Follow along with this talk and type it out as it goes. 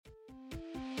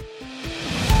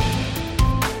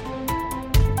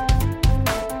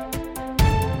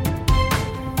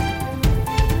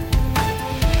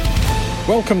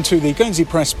Welcome to the Guernsey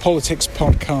Press Politics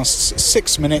Podcast's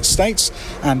 6-Minute States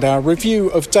and our review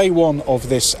of day one of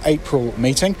this April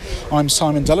meeting. I'm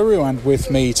Simon Delarue, and with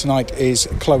me tonight is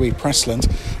Chloe Pressland,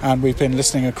 and we've been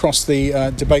listening across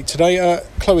the debate today.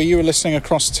 Chloe, you were listening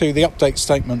across to the update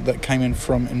statement that came in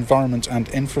from Environment and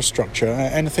Infrastructure.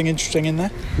 Anything interesting in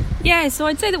there? Yeah, so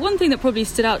I'd say that one thing that probably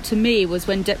stood out to me was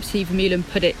when Deputy Vermeulen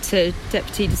put it to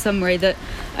Deputy de Sumray that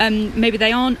maybe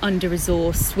they aren't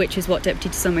under-resourced, which is what Deputy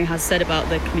de Sumray has said about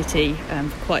the committee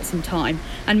for quite some time.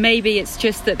 And maybe it's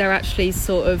just that they're actually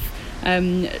sort of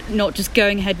not just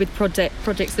going ahead with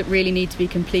projects that really need to be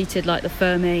completed, like the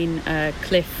Fermain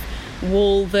cliff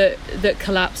wall that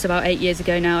collapsed about 8 years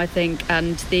ago now, I think,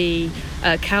 and the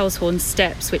Cowshorn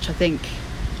steps, which I think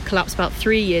collapsed about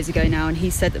 3 years ago now, and he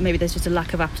said that maybe there's just a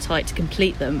lack of appetite to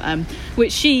complete them,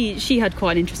 which she had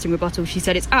quite an interesting rebuttal. She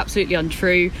said it's absolutely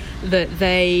untrue that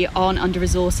they aren't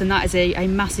under-resourced, and that is a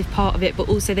massive part of it, but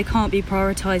also they can't be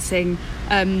prioritising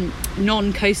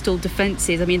non-coastal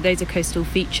defences. I mean, those are coastal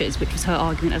features, which was her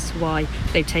argument as to why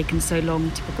they've taken so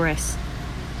long to progress.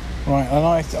 Right, and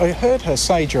I heard her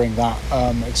say during that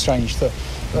exchange that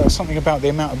something about the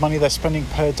amount of money they're spending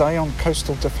per day on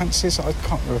coastal defences. I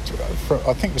can't remember.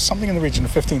 I think it was something in the region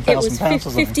of £15,000. It was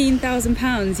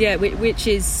 £15,000, yeah, which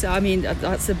is, I mean,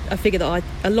 that's a figure that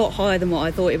a lot higher than what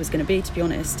I thought it was going to be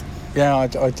honest. Yeah,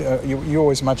 you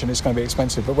always imagine it's going to be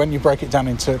expensive, but when you break it down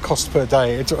into cost per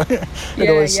day, it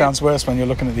always sounds worse when you're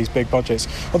looking at these big budgets.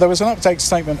 Well, there was an update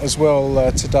statement as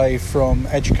well today from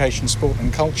Education, Sport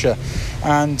and Culture,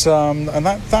 and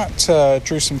that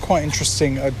drew some quite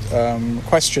interesting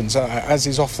questions. As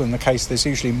is often the case, there's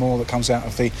usually more that comes out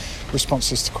of the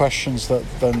responses to questions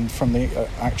than from the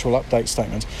actual update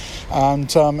statement.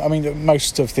 And I mean,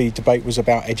 most of the debate was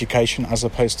about education as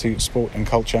opposed to sport and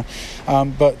culture,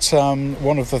 but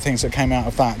one of the things that came out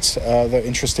of that that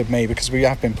interested me, because we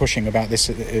have been pushing about this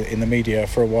in the media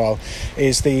for a while,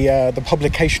 is the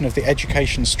publication of the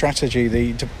education strategy.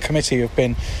 The committee have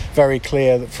been very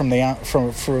clear that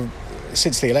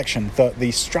since the election that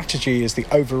the strategy is the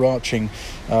overarching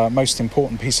most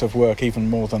important piece of work, even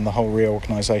more than the whole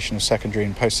reorganisation of secondary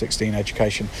and post-16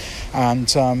 education.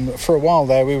 And for a while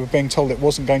there we were being told it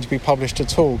wasn't going to be published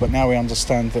at all, but now we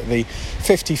understand that the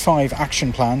 55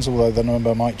 action plans, although the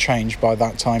number might change by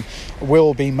that time,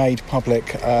 will be made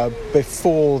public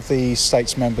before the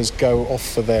states members go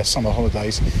off for their summer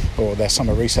holidays, or their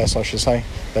summer recess I should say.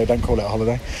 They don't call it a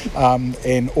holiday,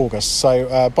 in August.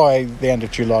 So by the end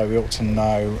of July we ought to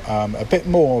know a bit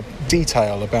more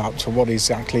detail about what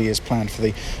exactly is planned for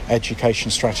the education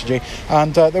strategy.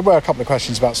 And there were a couple of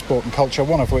questions about sport and culture,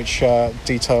 one of which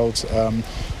detailed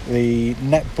the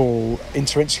netball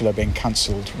Interinsular being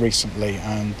cancelled recently,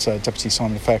 and Deputy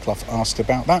Simon Fairclough asked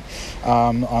about that. I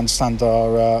understand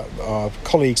our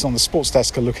colleagues on the sports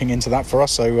desk are looking into that for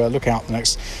us, so look out the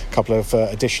next couple of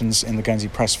editions in the Guernsey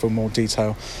Press for more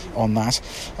detail on that.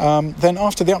 Then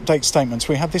after the update statements,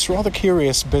 we had this rather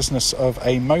curious business of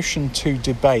a motion to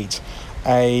debate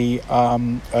a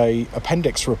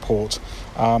appendix report.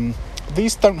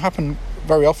 These don't happen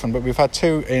very often, but we've had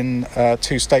two in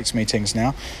two states meetings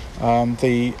now.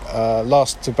 The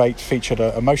last debate featured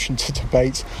a motion to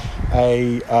debate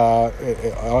a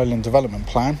island development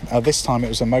plan. This time it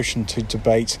was a motion to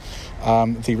debate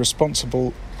the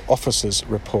responsible officers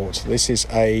report. This is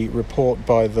a report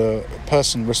by the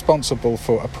person responsible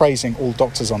for appraising all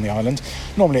doctors on the island.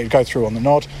 Normally it'd go through on the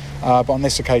nod, but on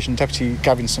this occasion Deputy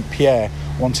Gavin St Pierre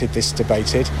wanted this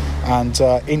debated, and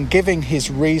in giving his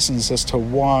reasons as to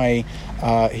why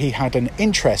he had an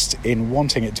interest in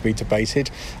wanting it to be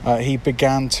debated, he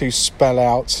began to spell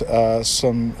out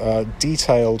some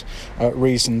detailed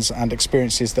reasons and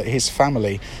experiences that his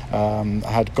family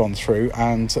had gone through,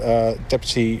 and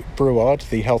Deputy Brouard,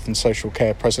 the Health and Social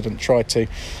Care President, tried to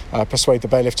persuade the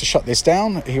bailiff to shut this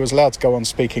down. He was allowed to go on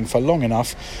speaking for long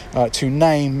enough to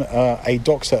name a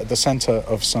doctor at the centre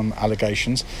of some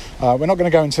allegations. We're not going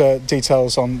to go into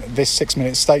details on this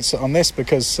 6-minute states on this,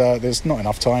 because there's not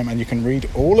enough time, and you can read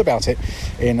all about it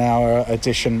in our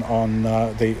edition on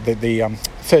the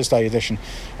Thursday edition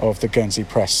of the Guernsey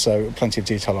Press, so plenty of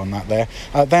detail on that there.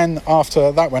 Then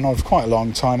after that went on for quite a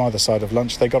long time, either side of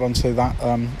lunch, they got onto that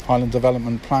island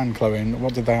development plan, Chloe, and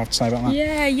what did they have to say about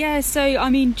that? Yeah, so I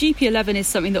mean, GP11 is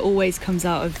something that always comes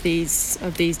out of these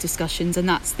discussions, and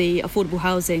that's the affordable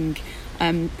housing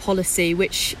policy,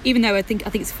 which, even though I think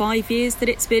it's 5 years that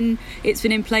it's been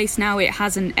in place now, it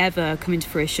hasn't ever come into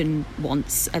fruition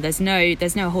once. There's no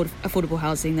affordable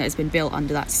housing that has been built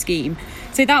under that scheme.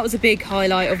 So that was a big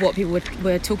highlight of what people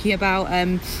were talking about.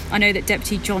 I know that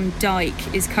Deputy John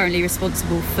Dyke is currently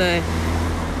responsible for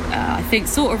I think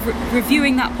sort of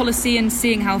reviewing that policy and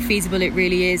seeing how feasible it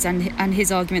really is, and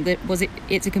his argument that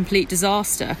it's a complete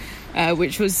disaster,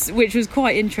 which was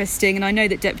quite interesting. And I know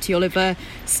that Deputy Oliver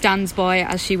stands by it,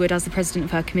 as she would as the president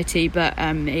of her committee, but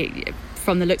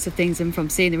from the looks of things and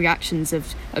from seeing the reactions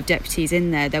of deputies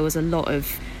in there was a lot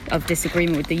of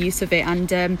disagreement with the use of it. And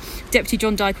Deputy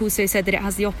John Dyke also said that it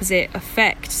has the opposite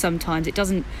effect sometimes. It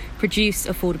doesn't produce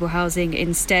affordable housing.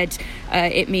 Instead,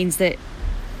 it means that,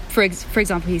 for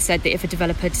example, he said that if a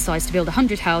developer decides to build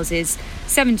 100 houses,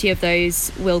 70 of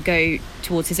those will go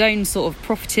towards his own sort of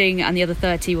profiting, and the other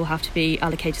 30 will have to be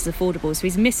allocated as affordable. So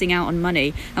he's missing out on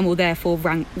money and will therefore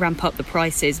ramp up the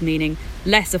prices, meaning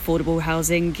less affordable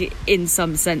housing in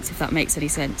some sense, if that makes any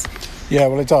sense. Yeah,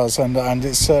 well, it does, and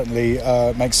it certainly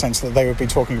makes sense that they would be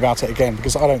talking about it again,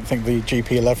 because I don't think the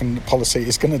GP11 policy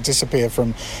is going to disappear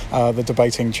from the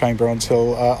debating chamber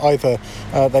until either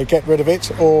they get rid of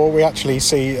it or we actually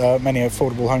see many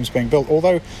affordable homes being built.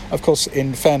 Although, of course,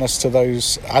 in fairness to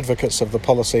those advocates of the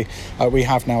policy, we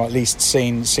have now at least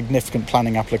seen significant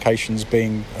planning applications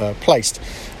being placed,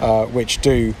 which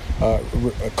do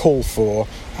call for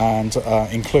and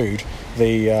include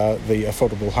the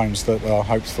affordable homes that are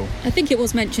hoped for. I think it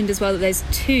was mentioned as well that there's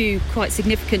 2 quite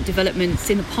significant developments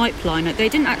in the pipeline. They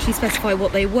didn't actually specify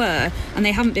what they were, and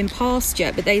they haven't been passed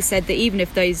yet, but they said that even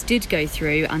if those did go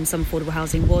through and some affordable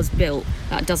housing was built,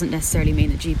 that doesn't necessarily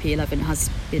mean that GP11 has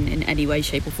been in any way,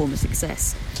 shape or form a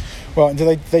success. Well,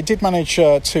 they did manage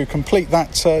to complete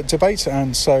that debate,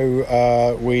 and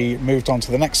so we moved on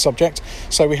to the next subject.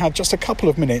 So we had just a couple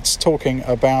of minutes talking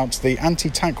about the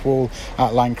anti-tank wall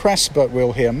at Langcrest, but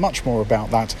we'll hear much more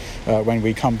about that when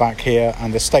we come back here,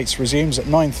 and the States resumes at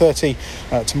 9:30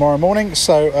 tomorrow morning.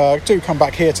 So do come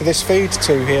back here to this feed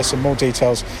to hear some more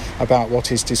details about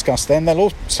what is discussed then. They'll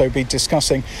also be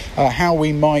discussing how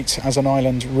we might, as an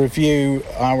island, review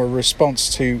our response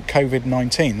to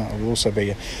COVID-19. That will also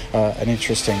be an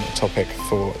interesting topic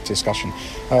for discussion.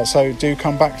 So do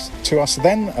come back to us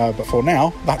then, but for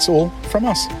now, that's all from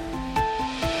us.